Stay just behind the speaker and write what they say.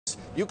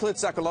Euclid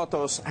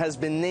Tsakalotos has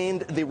been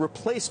named the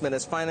replacement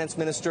as finance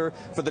minister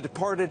for the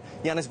departed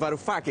Yanis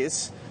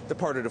Varoufakis.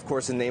 Departed, of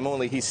course, in name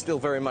only. He's still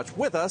very much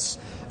with us.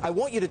 I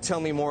want you to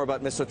tell me more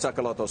about Mr.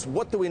 Tsakalotos.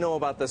 What do we know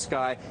about this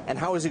guy, and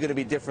how is he going to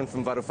be different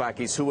from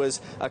Varoufakis, who was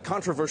a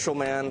controversial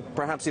man,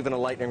 perhaps even a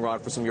lightning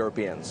rod for some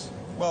Europeans?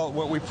 Well,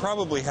 what we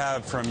probably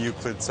have from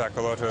Euclid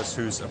Tsakalotos,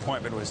 whose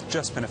appointment was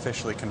just been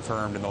officially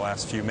confirmed in the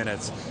last few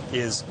minutes,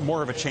 is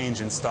more of a change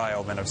in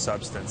style than of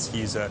substance.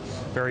 He's a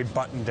very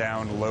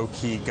buttoned-down,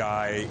 low-key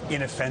guy,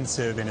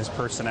 inoffensive in his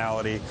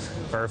personality.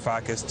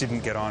 Varoufakis didn't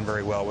get on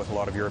very well with a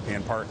lot of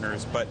European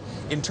partners, but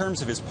in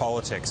terms of his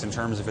politics, in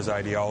terms of his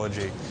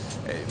ideology,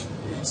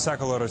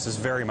 Tsakalotos is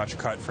very much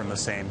cut from the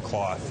same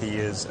cloth. He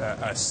is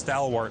a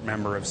stalwart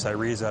member of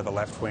Syriza, the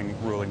left-wing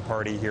ruling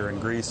party here in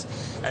Greece,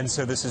 and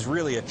so this is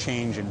really a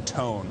change in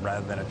tone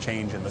rather than a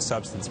change in the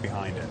substance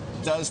behind it.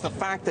 Does the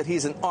fact that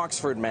he's an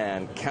Oxford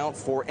man count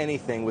for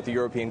anything with the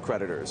European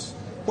creditors?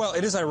 Well,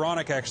 it is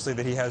ironic, actually,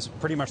 that he has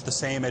pretty much the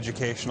same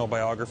educational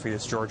biography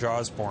as George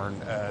Osborne,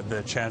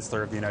 the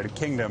Chancellor of the United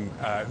Kingdom,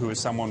 who is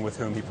someone with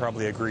whom he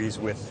probably agrees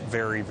with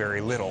very,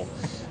 very little.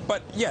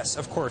 But yes,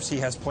 of course, he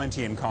has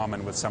plenty in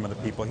common with some of the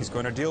people he's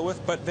going to deal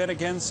with. But then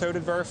again, so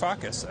did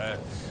Varoufakis.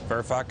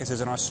 Varoufakis is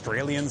an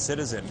Australian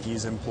citizen.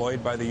 He's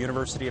employed by the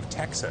University of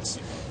Texas.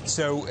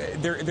 So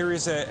there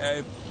is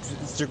a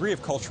degree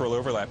of cultural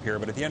overlap here.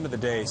 But at the end of the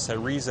day,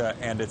 Syriza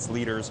and its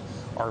leaders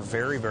are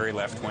very, very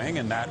left-wing,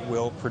 and that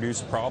will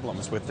produce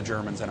problems with the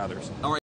Germans and others. All right.